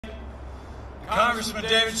Congressman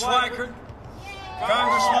David Schweikert,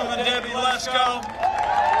 Congresswoman Debbie Lesko,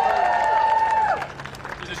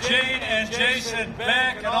 to Jane and Jason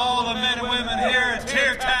Beck and all the men and women here at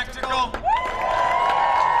Tier Tactical,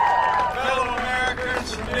 fellow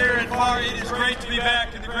Americans from near and far, it is great to be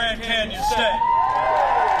back in the Grand Canyon State.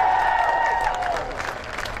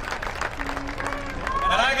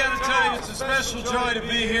 And I got to tell you, it's a special joy to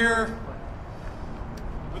be here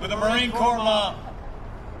with a Marine Corps mom,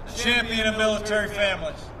 a champion of military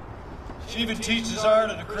families. She even teaches art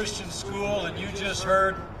at a Christian school, and you just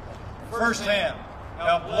heard firsthand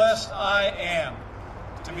how blessed I am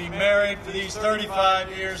to be married for these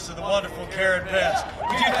 35 years to the wonderful Karen Pence.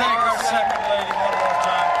 Would you thank our second lady one more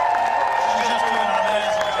time? She's just doing an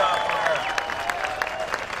amazing job for her.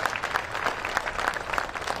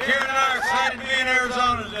 Karen and I are excited to be in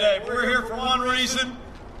Arizona today. We're here for one reason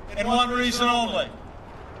and one reason only.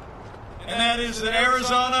 And that is that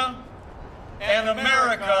Arizona and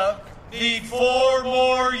America need 4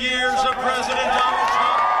 more years of President Donald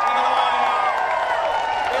Trump in the White House.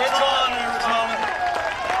 It's on, Arizona.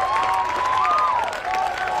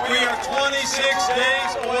 We are 26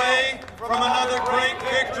 days away from another great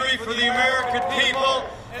victory for the American people,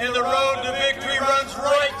 and the road to victory runs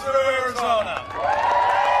right through Arizona.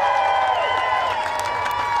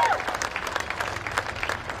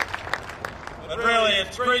 But really,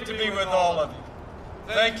 it's great to be with all of you.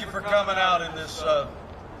 Thank you for coming out in this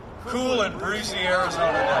cool and breezy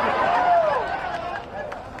Arizona day.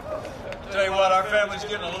 Tell you what, our family's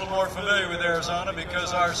getting a little more familiar with Arizona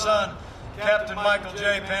because our son, Captain Michael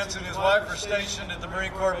J. Pence, and his wife are stationed at the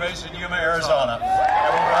Marine Corps base in Yuma, Arizona.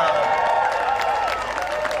 And we're proud of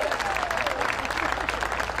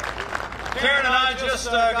it. Karen and I just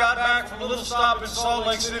got back from a little stop in Salt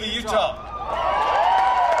Lake City, Utah.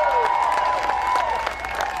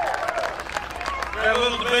 We had a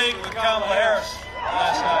little debate with Kamala Harris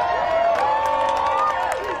last night.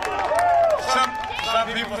 Some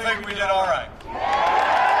people think we did all right.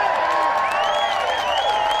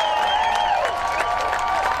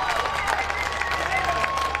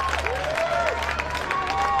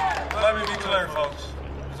 Let me be clear, folks.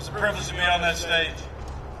 It's a privilege to be on that stage.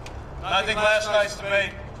 And I think last night's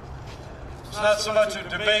debate was not so much a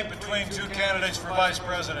debate between two candidates for vice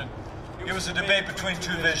president. It was a debate between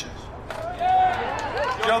two visions.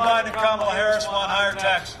 Joe Biden and Kamala Harris want higher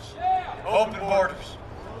taxes, open borders,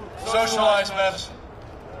 socialized medicine.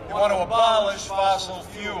 They want to abolish fossil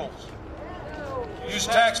fuels, use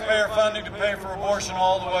taxpayer funding to pay for abortion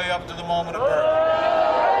all the way up to the moment of birth.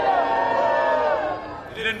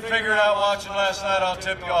 If you didn't figure it out watching last night, I'll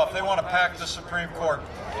tip you off. They want to pack the Supreme Court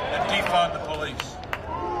and defund the police.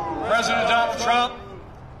 President Donald Trump,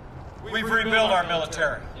 we've rebuilt our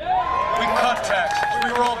military. We cut taxes.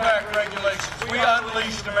 We rolled back regulations. We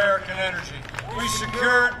unleashed American energy. We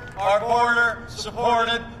secured our border,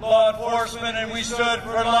 supported law enforcement, and we stood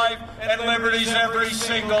for life and liberties every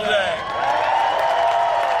single day.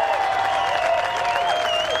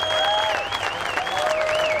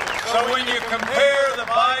 So when you compare the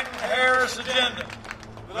Biden-Harris agenda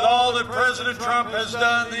with all that President Trump has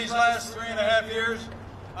done these last 3.5 years,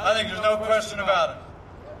 I think there's no question about it.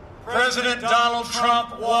 President Donald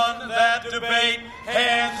Trump won that debate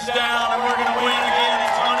hands down, and we're going to win again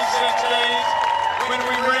in 26 days when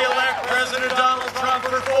we re-elect President Donald Trump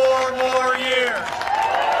for 4 more years.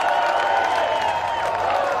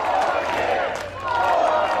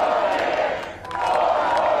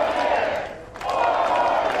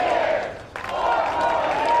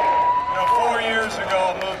 You know, 4 years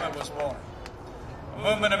ago, a movement was born. A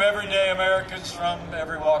movement of everyday Americans from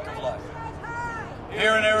every walk of life.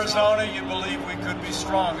 Here in Arizona, you believe we could be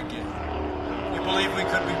strong again. You believe we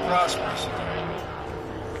could be prosperous again.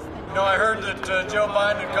 You know, I heard that Joe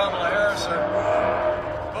Biden and Kamala Harris are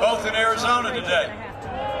both in Arizona today.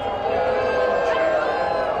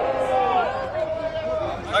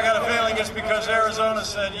 I got a feeling it's because Arizona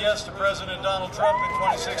said yes to President Donald Trump in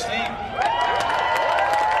 2016. And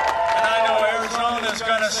I know Arizona is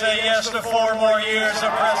going to say yes to 4 more years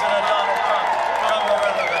of President Donald Trump. Come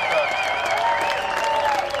November the 3rd.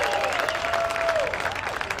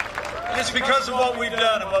 It's because of what we've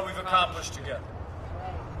done and what we've accomplished together.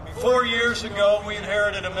 4 years ago, we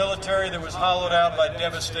inherited a military that was hollowed out by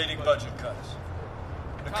devastating budget cuts.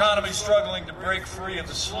 An economy struggling to break free of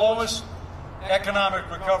the slowest economic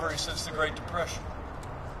recovery since the Great Depression.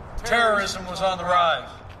 Terrorism was on the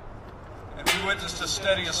rise, and we witnessed a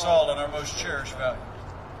steady assault on our most cherished values.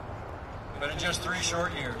 But in just 3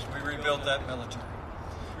 short years, we rebuilt that military.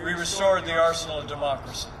 We restored the arsenal of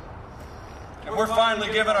democracy. And we're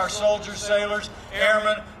finally giving our soldiers, sailors,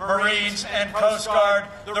 airmen, Marines, and Coast Guard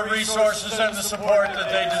the resources and the support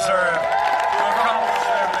that they deserve to accomplish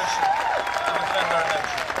their mission to defend our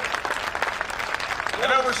nation. I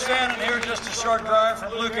know we're standing here just a short drive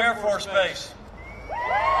from Luke Air Force Base.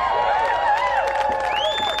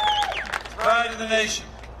 Pride of the nation.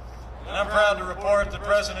 And I'm proud to report that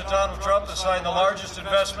President Donald Trump has signed the largest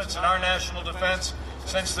investments in our national defense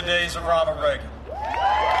since the days of Ronald Reagan.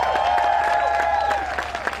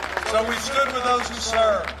 So we've stood with those who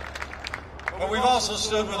serve, but we've also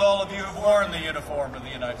stood with all of you who've worn the uniform of the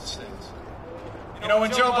United States. You know,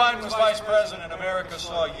 when Joe Biden was vice president, America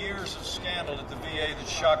saw years of scandal at the VA that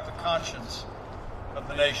shocked the conscience of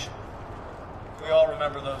the nation. We all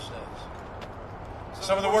remember those days.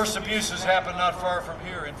 Some of the worst abuses happened not far from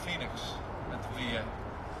here in Phoenix at the VA.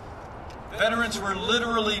 Veterans were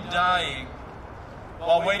literally dying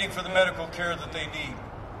while waiting for the medical care that they need.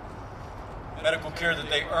 Medical care that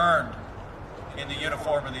they earned in the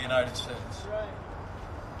uniform of the United States.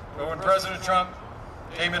 But when President Trump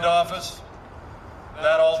came into office,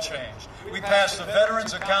 that all changed. We passed the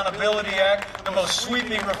Veterans Accountability Act, the most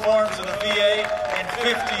sweeping reforms of the VA in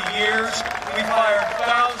 50 years. We fired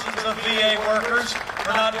thousands of VA workers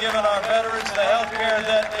for not giving our veterans the health care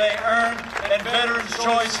that they earned, and Veterans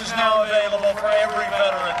Choice is now available for every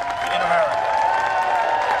veteran in America.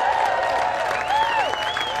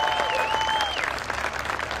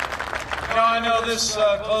 You know, I know this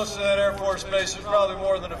close to that Air Force base, there's probably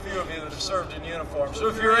more than a few of you that have served in uniform. So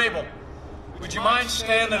if you're able, would you mind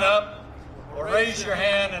standing up or raise your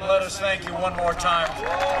hand and let us thank you one more time for your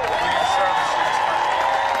service to this country?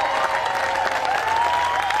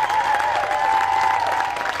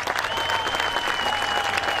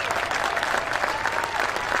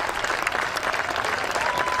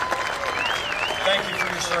 Thank you for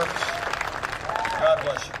your service. God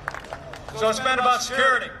bless you. So it's been about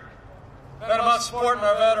security. It's been about supporting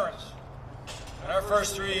our veterans. In our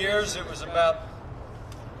first 3 years, it was about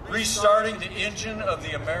restarting the engine of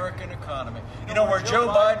the American economy. You know, where Joe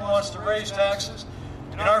Biden wants to raise taxes,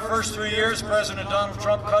 in our first 3 years, President Donald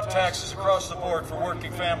Trump cut taxes across the board for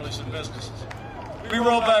working families and businesses. We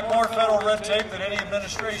rolled back more federal red tape than any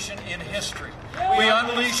administration in history. We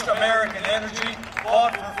unleashed American energy,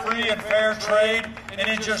 fought for free and fair trade, and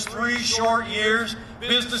in just 3 short years,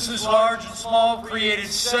 businesses large and small created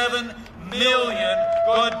 7 million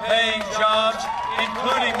good-paying jobs,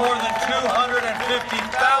 including more than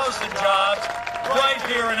 250,000 jobs right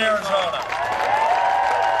here in Arizona.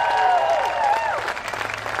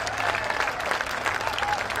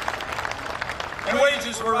 And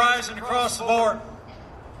wages were rising across the board.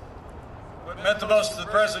 What meant the most to the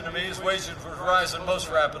president to me is wages were rising most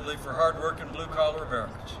rapidly for hard-working blue-collar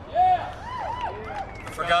Americans.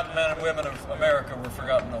 The forgotten men and women of America were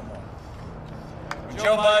forgotten no more. When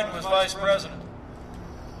Joe Biden was vice president,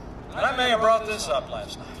 and I may have brought this up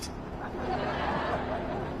last night.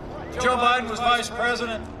 Joe Biden was vice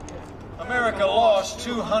president, America lost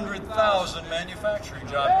 200,000 manufacturing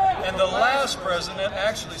jobs. And the last president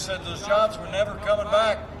actually said those jobs were never coming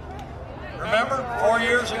back. Remember, 4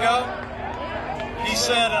 years ago, he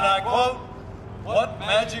said, and I quote, "What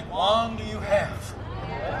magic wand do you have?"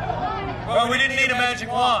 Well, we didn't need a magic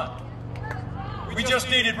wand. We just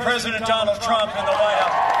needed President Donald Trump in the White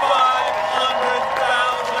House.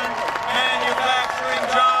 500,000 manufacturing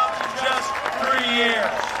jobs in just 3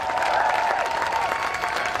 years.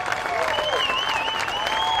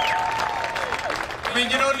 I mean,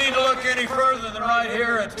 you don't need to look any further than right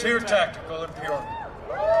here at Tier Tactical in Peoria.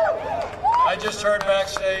 I just heard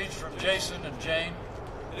backstage from Jason and Jane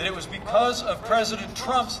that it was because of President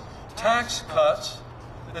Trump's tax cuts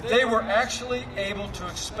that they were actually able to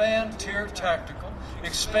expand Tier Tactical,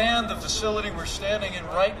 expand the facility we're standing in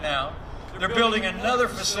right now. They're building another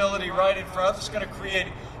facility right in front that's going to create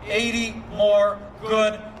 80 more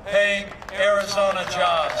good-paying Arizona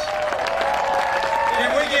jobs.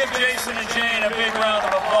 Can we give Jason and Jane a big round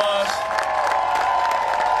of applause?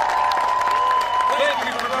 Thank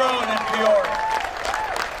you for growing in Peoria.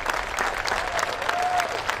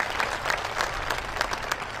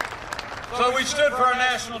 So we stood for our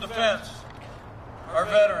national defense, our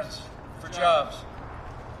veterans, for jobs.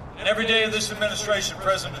 And every day of this administration,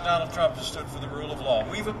 President Donald Trump has stood for the rule of law.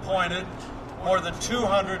 We've appointed more than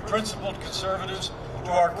 200 principled conservatives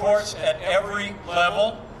to our courts at every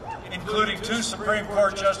level, including 2 Supreme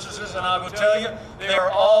Court justices, and I will tell you, they are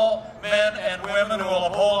all men and women who will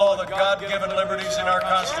uphold all the God-given liberties in our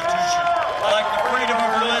Constitution, like the freedom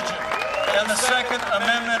of religion and the Second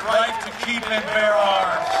Amendment right to keep and bear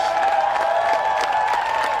arms.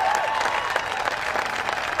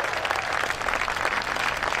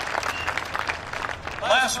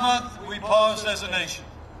 Last month, we paused as a nation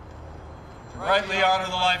to rightly honor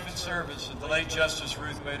the life and service of the late Justice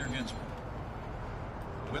Ruth Bader Ginsburg.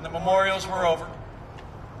 When the memorials were over,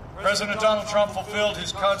 President Donald Trump fulfilled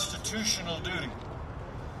his constitutional duty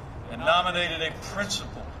and nominated a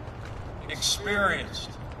principled,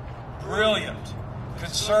 experienced, brilliant,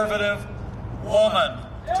 conservative woman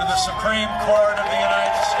to the Supreme Court of the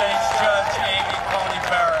United States, Judge Amy Coney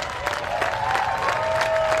Barrett.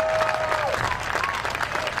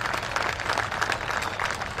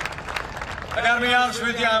 I gotta be honest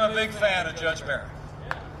with you, I'm a big fan of Judge Barrett.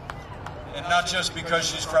 And not just because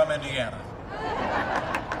she's from Indiana.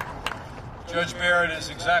 Judge Barrett is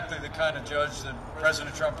exactly the kind of judge that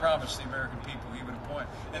President Trump promised the American people he would appoint,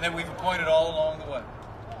 and that we've appointed all along the way.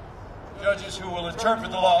 Judges who will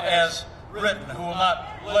interpret the law as written, who will not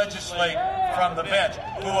legislate from the bench,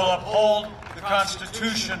 who will uphold the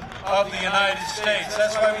Constitution of the United States.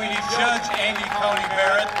 That's why we need Judge Amy Coney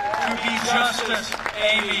Barrett to be Justice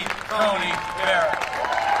Amy Coney Barrett.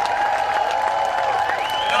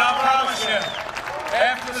 And I promise you,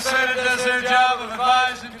 after the Senate does their job of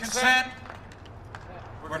advise and consent,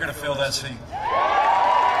 we're going to fill that seat.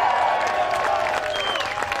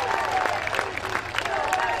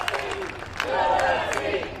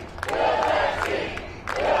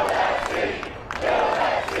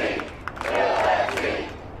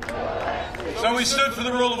 So we stood for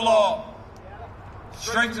the rule of law,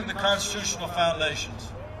 strengthened the constitutional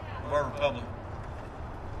foundations of our republic.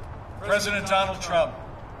 President Donald Trump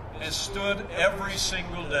has stood every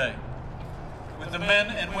single day with the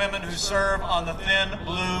men and women who serve on the thin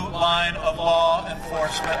blue line of law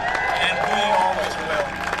enforcement, and we always will.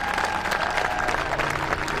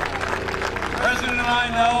 The President and I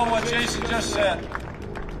know what Jason just said.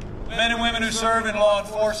 Men and women who serve in law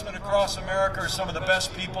enforcement across America are some of the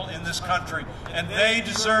best people in this country, and they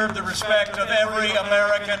deserve the respect of every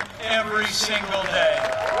American every single day.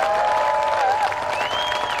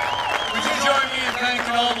 Would you join me in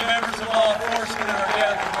thanking all the members of law enforcement that are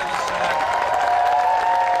gathered with us today?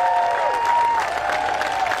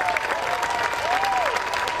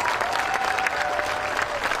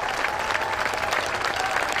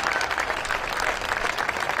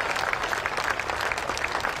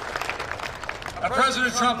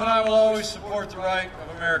 President Trump and I will always support the right of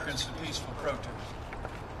Americans to peaceful protest.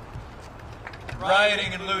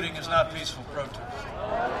 Rioting and looting is not peaceful protest.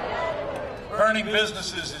 Burning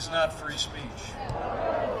businesses is not free speech.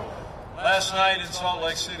 Last night in Salt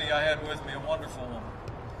Lake City, I had with me a wonderful woman,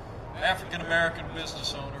 an African-American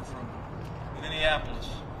business owner from Minneapolis.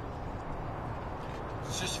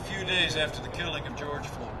 It's just a few days after the killing of George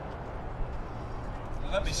Floyd.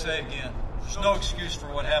 And let me say again, there's no excuse for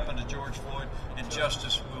what happened to George Floyd, and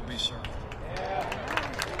justice will be served.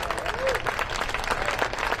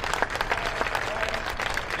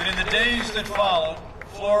 And in the days that followed,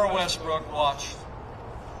 Flora Westbrook watched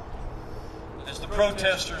as the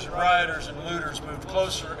protesters, rioters, and looters moved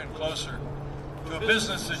closer and closer to a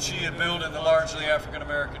business that she had built in the largely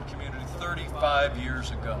African-American community 35 years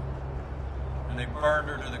ago. And they burned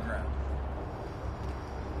her to the ground.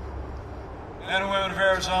 Men and women of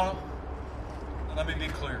Arizona, let me be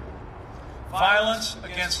clear. Violence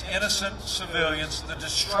against innocent civilians, the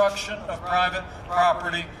destruction of private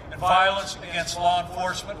property, and violence against law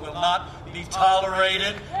enforcement will not be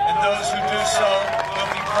tolerated, and those who do so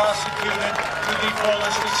will be prosecuted to the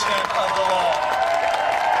fullest extent of the law.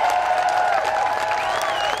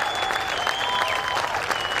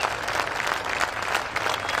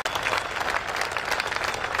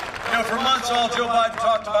 You know, for months all Joe Biden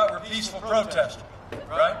talked about were peaceful protesters,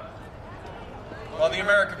 right? While the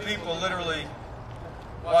American people literally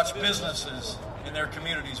watch businesses in their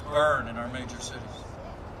communities burn in our major cities.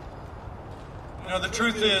 You know, the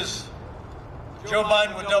truth is, Joe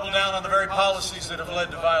Biden would double down on the very policies that have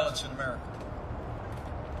led to violence in America.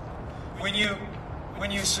 When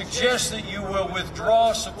you suggest that you will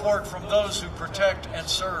withdraw support from those who protect and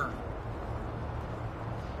serve,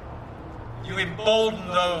 you embolden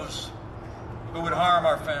those who would harm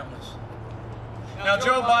our families. Now,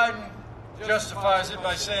 Joe Biden justifies it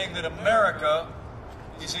by saying that America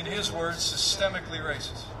is, in his words, systemically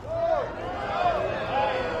racist.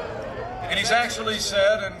 And he's actually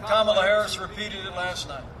said, and Kamala Harris repeated it last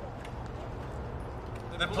night,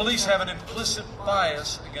 that police have an implicit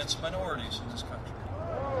bias against minorities in this country.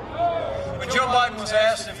 When Joe Biden was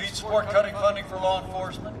asked if he'd support cutting funding for law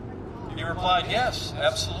enforcement, he replied, yes,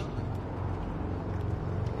 absolutely.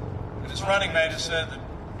 And his running mate has said that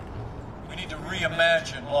we need to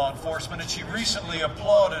reimagine law enforcement, and she recently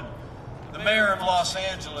applauded the mayor of Los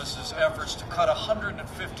Angeles' efforts to cut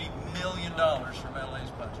 $150 million from LA's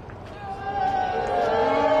budget.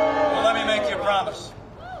 me make you a promise.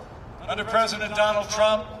 Under President Donald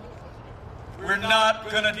Trump, we're not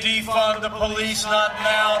going to defund the police, not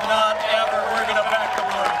now, not ever. We're going to back the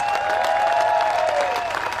blue.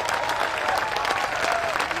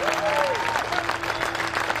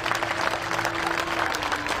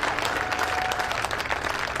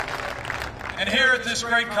 And here at this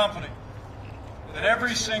great company, that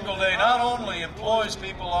every single day not only employs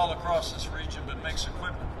people all across this region, but makes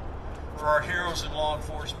equipment for our heroes in law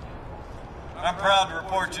enforcement. I'm proud to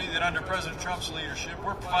report to you that under President Trump's leadership,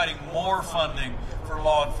 we're providing more funding for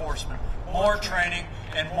law enforcement, more training,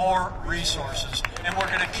 and more resources. And we're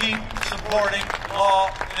going to keep supporting law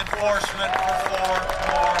enforcement for 4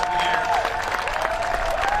 more years.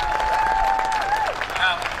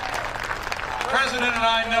 Now, the President and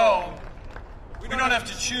I know we don't have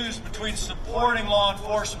to choose between supporting law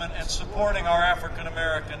enforcement and supporting our African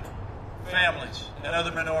American families and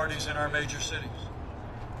other minorities in our major cities.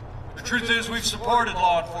 The truth is, we've supported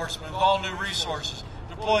law enforcement with all new resources,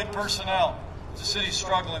 deployed personnel to cities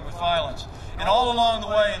struggling with violence. And all along the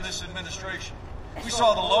way in this administration, we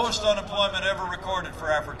saw the lowest unemployment ever recorded for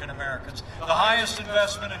African Americans, the highest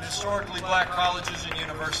investment in historically black colleges and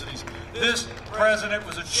universities. This president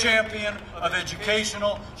was a champion of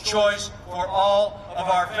educational choice for all of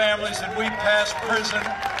our families, and we passed prison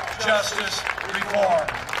justice reform.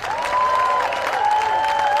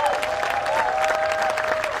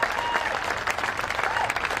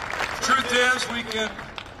 Truth is,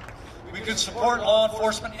 we can support law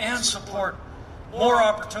enforcement and support more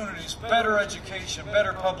opportunities, better education,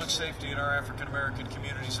 better public safety in our African American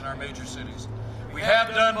communities in our major cities. We have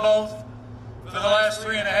done both for the last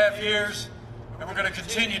 3.5 years, and we're going to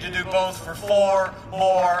continue to do both for 4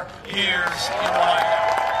 more years in Wyoming.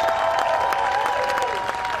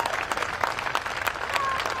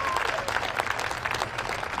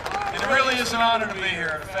 And it really is an honor to be here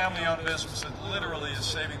at a family-owned business that literally is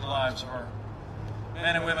saving the lives of our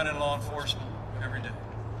men and women in law enforcement every day.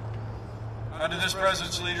 Under this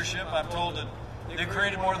president's leadership, I'm told that they've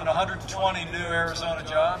created more than 120 new Arizona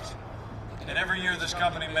jobs. And every year this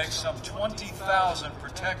company makes some 20,000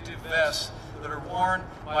 protective vests that are worn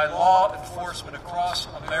by law enforcement across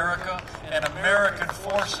America and American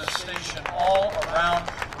forces stationed all around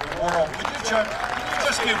the world. Could you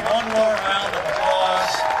just give one more round of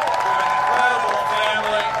applause to an incredible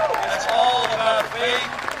family? And it's all about faith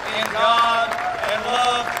in God and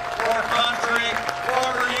love for country.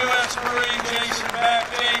 Former U.S. Marine Jason Beck,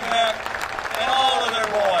 Dave Beck, and all of their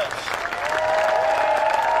boys.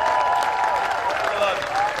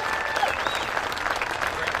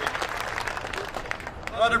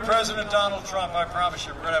 Under President Donald Trump, I promise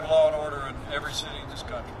you, we're going to have law and order in every city in this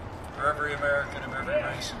country, for every American of every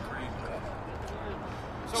race and creed.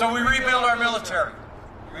 So we rebuilt our military.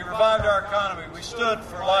 We revived our economy. We stood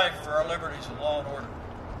for life, for our liberties and law and order.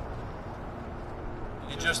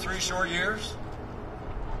 In just 3 short years,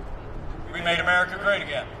 we made America great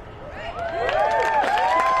again.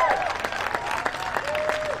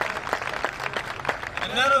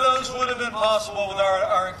 And none of those would have been possible with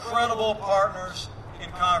our incredible partners in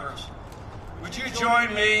Congress. Would you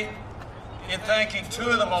join me in thanking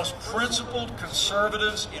 2 of the most principled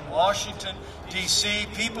conservatives in Washington, D.C.,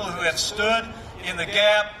 people who have stood in the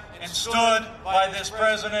gap and stood by this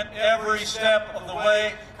president every step of the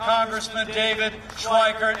way, Congressman David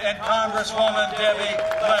Schweikert and Congresswoman Debbie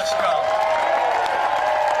Lesko.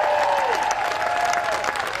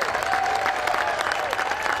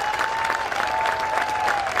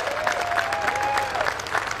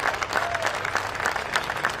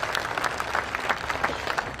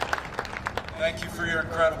 Thank you for your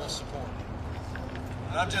incredible support.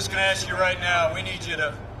 And I'm just going to ask you right now, we need you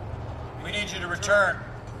to return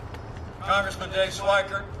Congressman Dave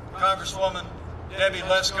Schweikert, Congresswoman Debbie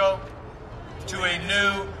Lesko, to a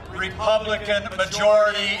new Republican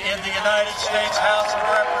majority in the United States House of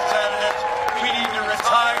Representatives. We need to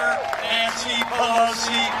retire Nancy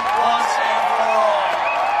Pelosi once and for all.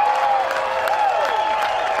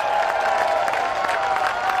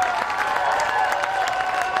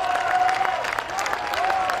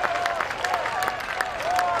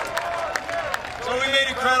 So we made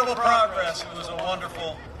incredible progress. It was a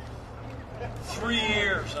wonderful 3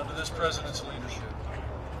 years under this president's leadership.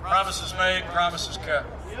 Promises made, promises kept.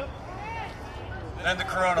 And then the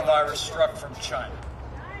coronavirus struck from China.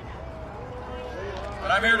 But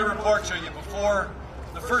I'm here to report to you, before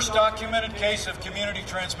the first documented case of community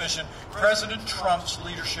transmission, President Trump's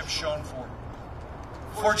leadership shone forth.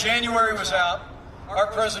 Before January was out, our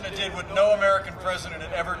president did what no American president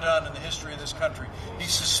had ever done in the history of this country. He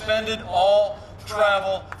suspended all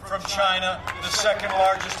travel from China, the second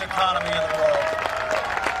largest economy in the world.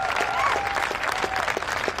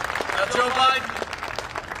 Joe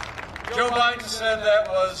Biden said that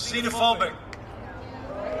was xenophobic,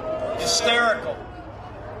 hysterical.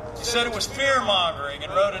 He said it was fear-mongering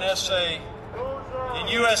and wrote an essay in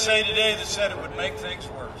USA Today that said it would make things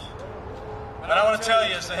worse. And I want to tell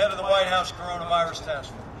you, as the head of the White House Coronavirus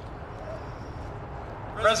Task Force,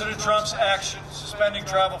 President Trump's actions, suspending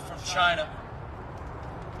travel from China,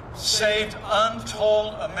 saved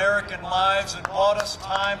untold American lives and bought us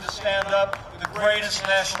time to stand up the greatest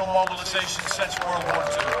national mobilization since World War II.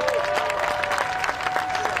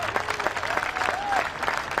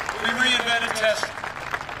 We reinvented testing.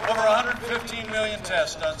 Over 115 million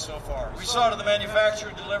tests done so far. We saw to the manufacture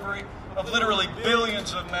and delivery of literally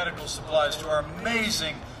billions of medical supplies to our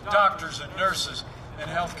amazing doctors and nurses and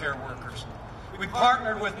healthcare workers. We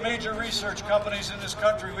partnered with major research companies in this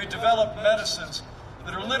country. We developed medicines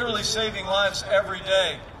that are literally saving lives every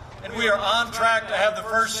day. And we are on track to have the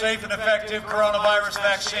first safe and effective coronavirus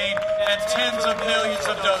vaccine and tens of millions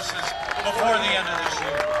of doses before the end of this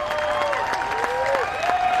year.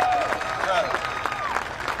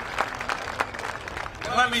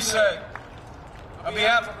 And let me say, on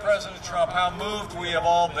behalf of President Trump, how moved we have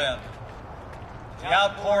all been. The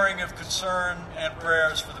outpouring of concern and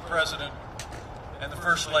prayers for the President and the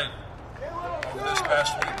First Lady over this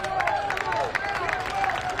past week.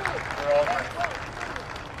 We're all grateful.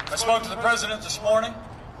 I spoke to the President this morning,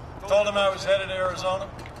 told him I was headed to Arizona,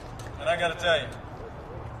 and I got to tell you,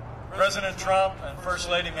 President Trump and First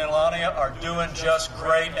Lady Melania are doing just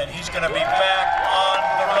great, and he's going to be back on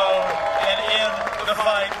the road and in the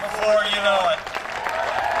fight before you know it.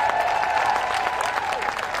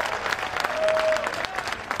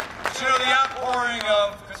 So the outpouring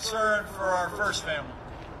of concern for our first family,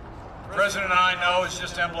 the President and I know is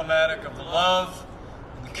just emblematic of the love,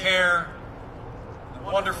 the care, the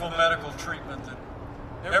wonderful medical treatment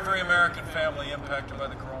that every American family impacted by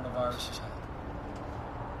the coronavirus has had.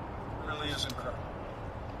 It really is incredible.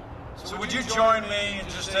 So would you join me in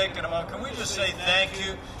just taking a moment? Can we just say thank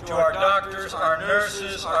you to our doctors, our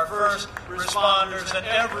nurses, our first responders, and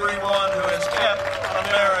everyone who has kept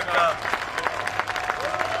America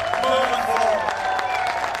moving forward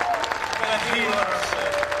and healing our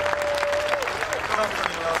sick,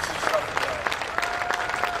 comforting those who suffer today.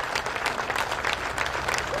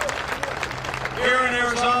 Here in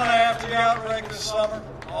Arizona, after the outbreak this summer,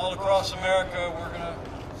 all across America, we're going to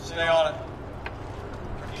stay on it.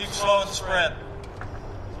 Keep slowing the spread.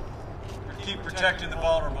 We're going to keep protecting the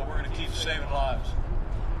vulnerable. We're going to keep saving lives.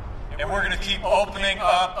 And we're going to keep opening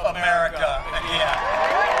up America again.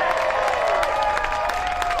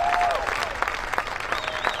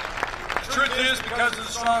 The truth is, because of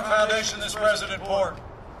the strong foundation this president poured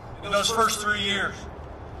in those first 3 years,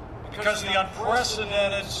 because of the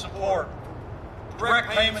unprecedented support, direct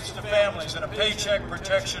payments to families, and a paycheck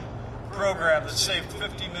protection program that saved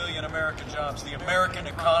 50 million American jobs, the American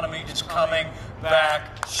economy is coming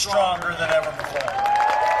back stronger than ever before.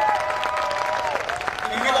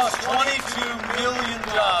 We lost 22 million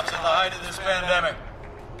jobs at the height of this pandemic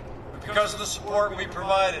because of the support we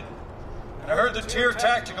provided. And I heard that Tier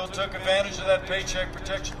Tactical took advantage of that paycheck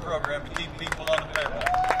protection program to keep people on the payroll.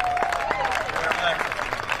 We're thankful.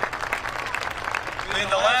 In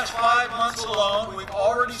the last 5 months alone, we've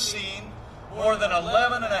already seen more than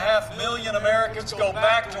 11.5 million Americans go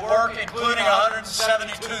back to work, including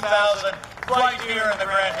 172,000 right here in the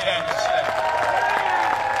Grand Canyon State.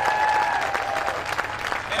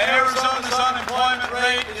 And Arizona's unemployment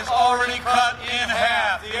rate is already cut in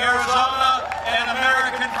half. The Arizona and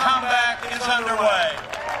American comeback is underway.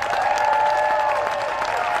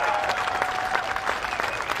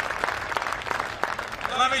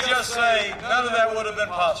 And let me just say, none of that would have been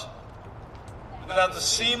possible without the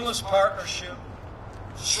seamless partnership,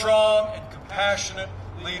 strong and compassionate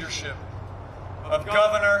leadership of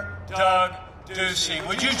Governor Doug Ducey.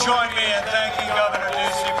 Would you join me in thanking Governor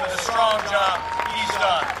Ducey for the strong job he's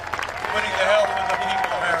done, putting the health of the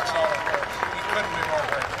people of Arizona first? We couldn't be more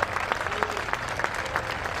grateful.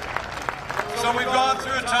 So we've gone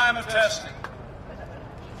through a time of testing.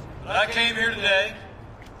 But I came here today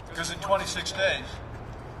because in 26 days,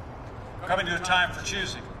 we're coming to a time for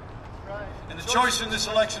choosing. And the choice in this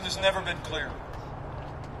election has never been clearer.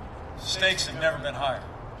 The stakes have never been higher.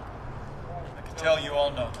 I can tell you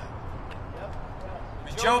all know that. I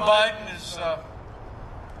mean, Joe Biden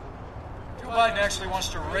actually wants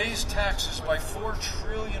to raise taxes by $4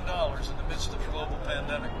 trillion in the midst of a global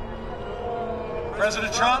pandemic.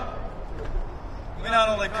 President Trump, we not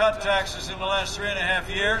only cut taxes in the last 3.5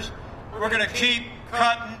 years, we're going to keep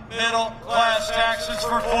cutting middle-class taxes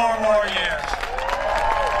for 4 more years.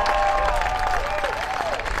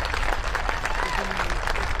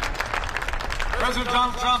 President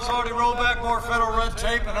Donald Trump's already rolled back more federal red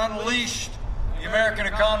tape and unleashed the American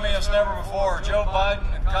economy as never before. Joe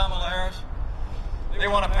Biden and Kamala Harris, they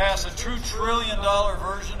want to pass a $2 trillion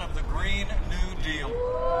version of the Green New Deal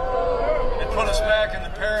and put us back in the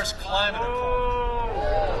Paris Climate Accord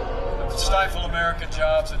that would stifle American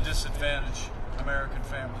jobs and disadvantage American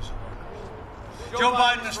families. Joe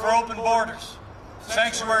Biden is for open borders,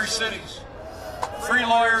 sanctuary cities, free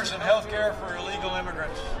lawyers, and health care for illegal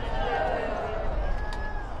immigrants.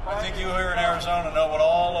 I think you here in Arizona know what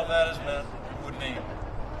all of that has meant and would mean.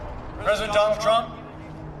 President Donald Trump,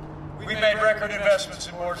 we made record investments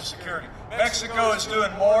in border security. Mexico is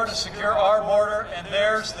doing more to secure our border and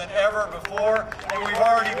theirs than ever before, and we've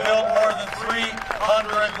already built more than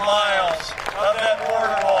 300 miles of that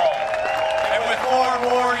border wall. And with 4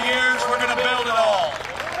 more years, we're going to build it all.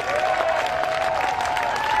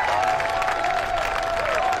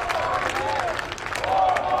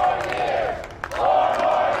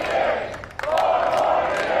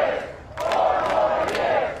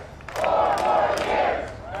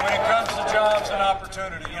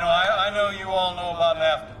 I know you all know about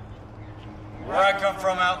NAFTA. Where I come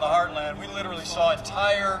from out in the heartland, we literally saw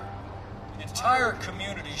entire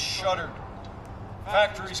communities shuttered,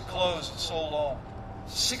 factories closed and sold off.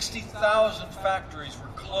 60,000 factories were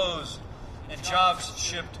closed and jobs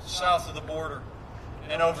shipped south of the border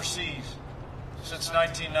and overseas since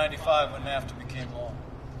 1995 when NAFTA became law.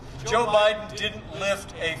 Joe Biden didn't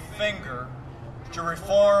lift a finger to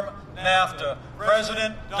reform NAFTA.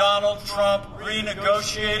 President Donald Trump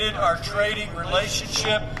renegotiated our trading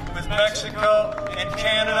relationship with Mexico and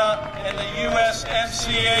Canada, and the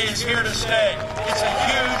USMCA is here to stay. It's a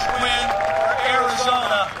huge win for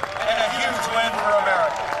Arizona and a huge win for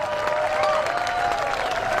America.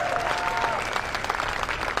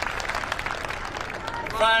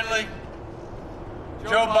 Finally,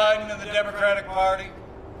 Joe Biden and the Democratic Party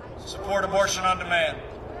support abortion on demand.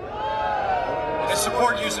 They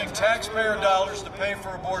support using taxpayer dollars to pay for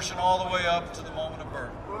abortion all the way up to the moment of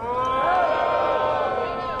birth. But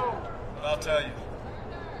I'll tell you,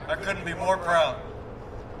 I couldn't be more proud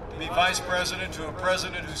to be vice president to a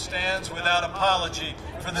president who stands without apology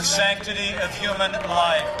for the sanctity of human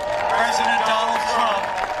life. President Donald Trump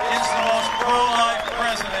is the most pro-life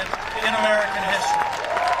president in American history.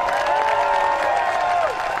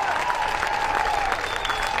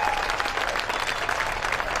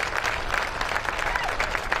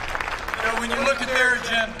 When you look at their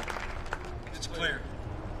agenda, it's clear.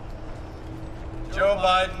 Joe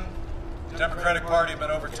Biden, the Democratic Party have been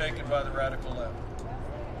overtaken by the radical left.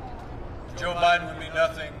 Joe Biden would be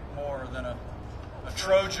nothing more than a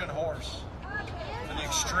Trojan horse for the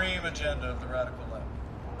extreme agenda of the radical left.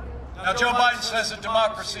 Now, Joe Biden says that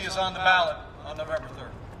democracy is on the ballot on November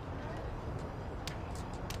 3rd.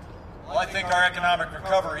 Well, I think our economic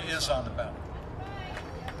recovery is on the ballot.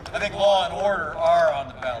 I think law and order are on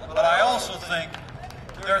the ballot, but I also think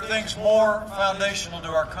there are things more foundational to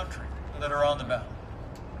our country that are on the ballot.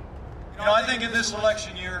 You know, I think in this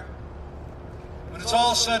election year, when it's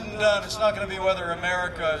all said and done, it's not going to be whether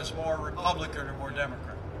America is more Republican or more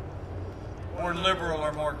Democrat, more liberal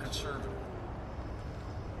or more conservative,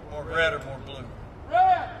 more red or more blue.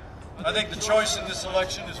 I think the choice in this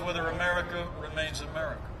election is whether America remains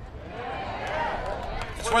America.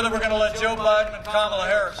 It's whether we're going to let Joe Biden and Kamala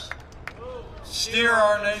Harris steer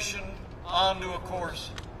our nation onto a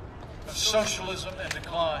course of socialism and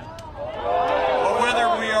decline, or whether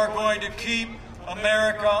we are going to keep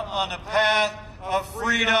America on a path of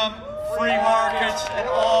freedom, free markets, and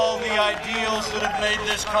all the ideals that have made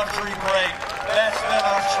this country great. That's been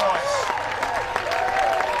our choice.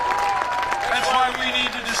 That's why we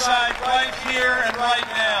need to decide right here and right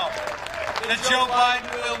now that Joe Biden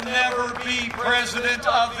will never be President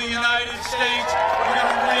of the United States. We're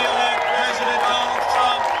going to re-elect President Donald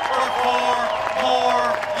Trump for 4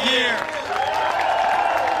 more years.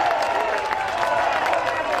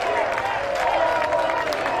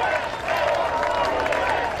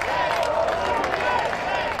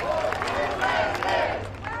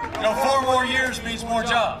 You know, 4 more years means more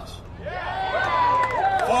jobs.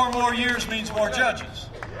 4 more years means more judges.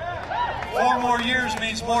 4 more years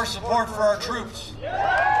means more support for our troops.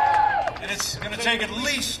 And it's going to take at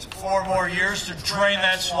least 4 more years to drain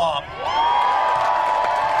that swamp.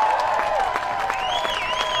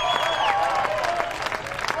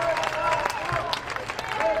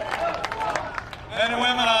 Men and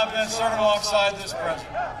women, I've been serving alongside this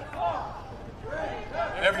president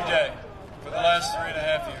every day for the last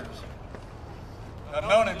 3.5 years. I've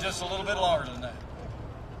known him just a little bit longer than that.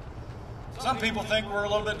 Some people think we're a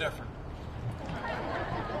little bit different.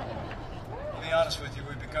 To be honest with you,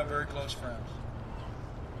 we've become very close friends.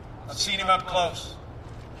 I've seen him up close.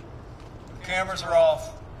 The cameras are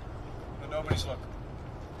off, but nobody's looking.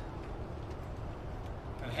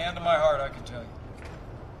 And hand to my heart, I can tell you,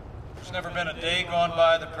 there's never been a day gone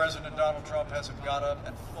by that President Donald Trump hasn't got up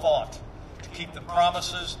and fought to keep the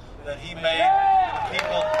promises that he made to the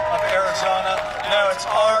people of Arizona. Now it's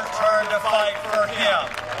our turn to fight for him.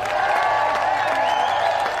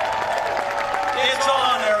 It's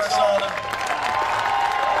on, Arizona.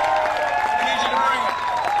 I need you to bring it.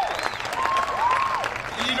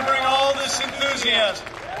 I need you to bring all this enthusiasm.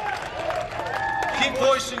 Keep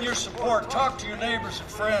voicing your support. Talk to your neighbors and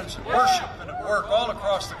friends at worship and at work all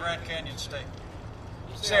across the Grand Canyon State.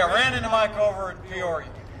 Say, I ran into Mike over at Peoria.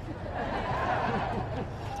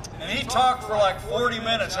 And he talked for like 40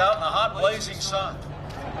 minutes out in the hot, blazing sun.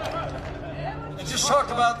 And just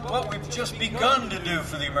talked about what we've just begun to do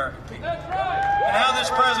for the American people. And how this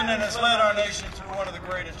president has led our nation through one of the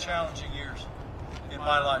greatest challenging years in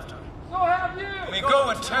my lifetime. So have you. I mean, go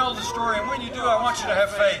and tell the story. And when you do, I want you to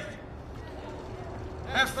have faith.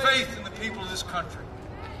 Have faith in the people of this country.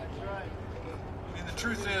 I mean, the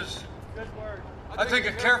truth is, I think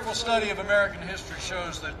a careful study of American history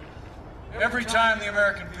shows that every time the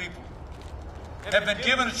American people have been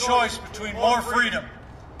given a choice between more freedom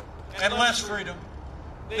and less freedom,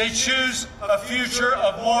 they choose a future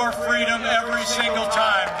of more freedom every single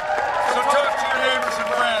time. So talk to your neighbors and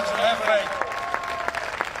friends and have faith.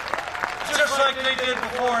 Just like they did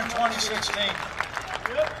before in 2016.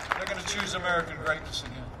 They're going to choose American greatness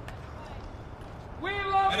again.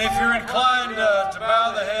 And if you're inclined to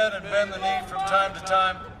bow the head and bend the knee from time to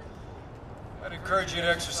time, I'd encourage you to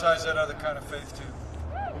exercise that other kind of faith too.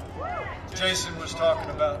 Jason was talking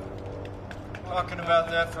about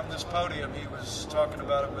that from this podium. He was talking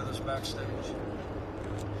about it with us backstage.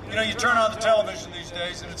 You know, you turn on the television these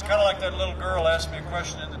days, and it's kind of like that little girl asked me a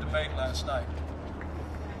question in the debate last night.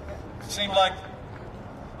 It seemed like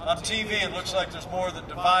on TV, it looks like there's more that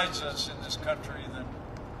divides us in this country than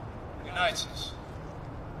unites us.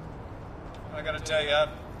 I got to tell you, I've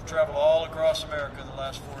traveled all across America the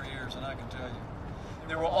last 4 years, and I can tell you,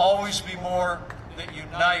 there will always be more that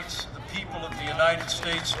unites the people of the United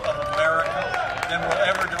States of America than will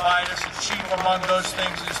ever divide us. And chief among those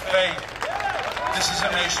things is faith. This is a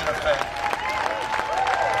nation of faith.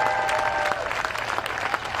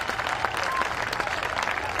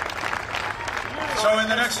 So in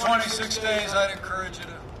the next 26 days, I'd encourage you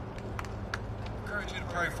to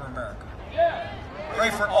pray for America. Pray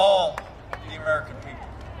for all the American people.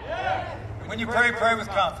 When you pray, pray with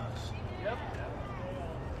confidence.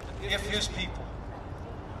 If his people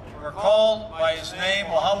who are called by his name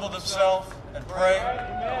will humble themselves and pray,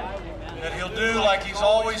 that he'll do like he's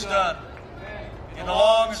always done in the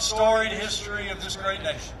long and storied history of this great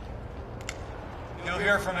nation. He'll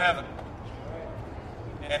hear from heaven,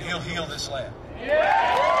 and he'll heal this land. This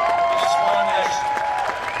one nation,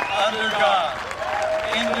 under God,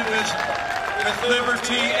 indivisible, with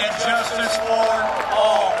liberty and justice for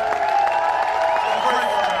all. We'll pray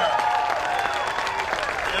for America.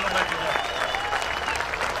 It'll make a difference.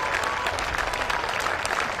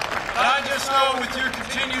 And I just know with your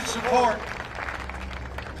continued support,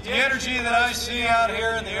 with the energy that I see out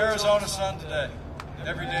here in the Arizona sun today,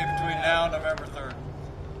 every day between now and November 3rd,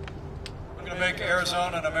 we're going to make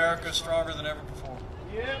Arizona and America stronger than ever before.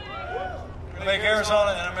 We're going to make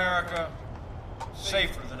Arizona and America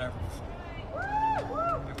safer than ever before.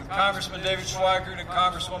 And with Congressman David Schweikert and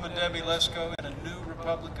Congresswoman Debbie Lesko in a new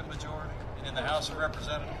Republican majority in the House of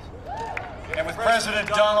Representatives, and with President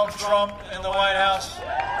Donald Trump in the White House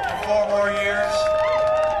for 4 more years,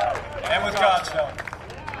 and with God's help,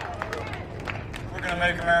 we're going to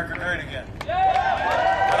make America great again.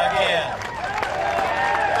 Again.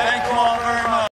 Thank you all very much.